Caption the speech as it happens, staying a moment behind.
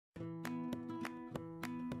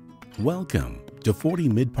Welcome to 40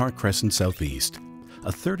 Midpark Crescent Southeast,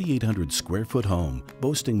 a 3,800 square foot home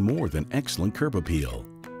boasting more than excellent curb appeal.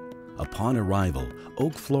 Upon arrival,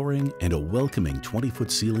 oak flooring and a welcoming 20-foot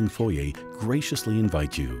ceiling foyer graciously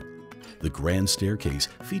invite you. The grand staircase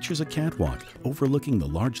features a catwalk overlooking the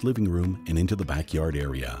large living room and into the backyard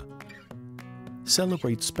area.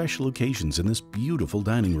 Celebrate special occasions in this beautiful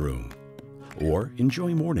dining room. Or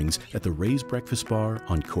enjoy mornings at the raised breakfast bar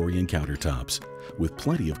on Korean countertops. With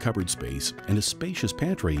plenty of cupboard space and a spacious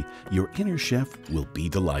pantry, your inner chef will be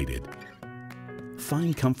delighted.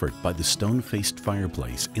 Find comfort by the stone-faced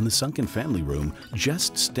fireplace in the sunken family room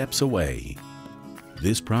just steps away.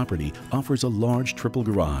 This property offers a large triple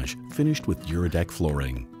garage finished with Duradeck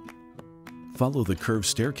flooring. Follow the curved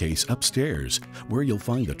staircase upstairs, where you'll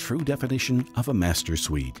find the true definition of a master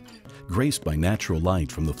suite. Graced by natural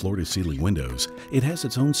light from the floor-to-ceiling windows, it has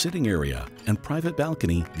its own sitting area and private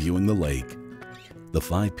balcony viewing the lake. The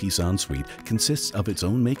 5-piece ensuite consists of its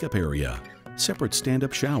own makeup area, separate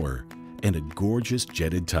stand-up shower, and a gorgeous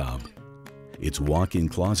jetted tub. Its walk-in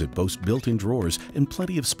closet boasts built-in drawers and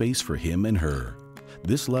plenty of space for him and her.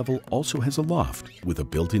 This level also has a loft with a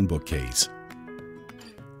built-in bookcase.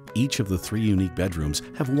 Each of the 3 unique bedrooms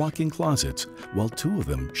have walk-in closets, while 2 of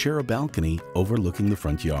them share a balcony overlooking the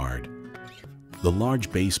front yard. The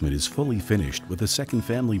large basement is fully finished with a second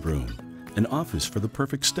family room, an office for the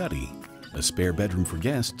perfect study, a spare bedroom for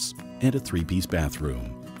guests, and a 3-piece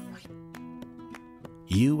bathroom.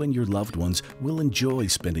 You and your loved ones will enjoy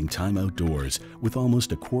spending time outdoors with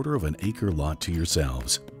almost a 1/4 acre lot to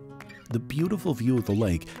yourselves. The beautiful view of the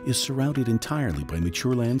lake is surrounded entirely by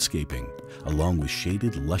mature landscaping, along with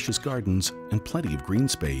shaded, luscious gardens and plenty of green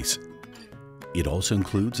space. It also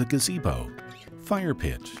includes a gazebo, fire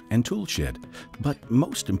pit, and tool shed, but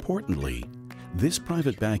most importantly, this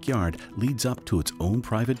private backyard leads up to its own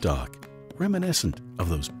private dock, reminiscent of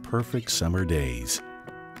those perfect summer days.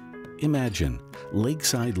 Imagine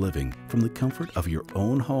lakeside living from the comfort of your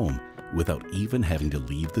own home without even having to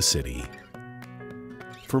leave the city.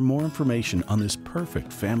 For more information on this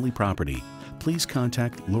perfect family property, please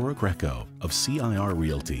contact Lora Greco of CIR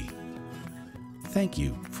Realty. Thank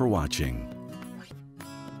you for watching.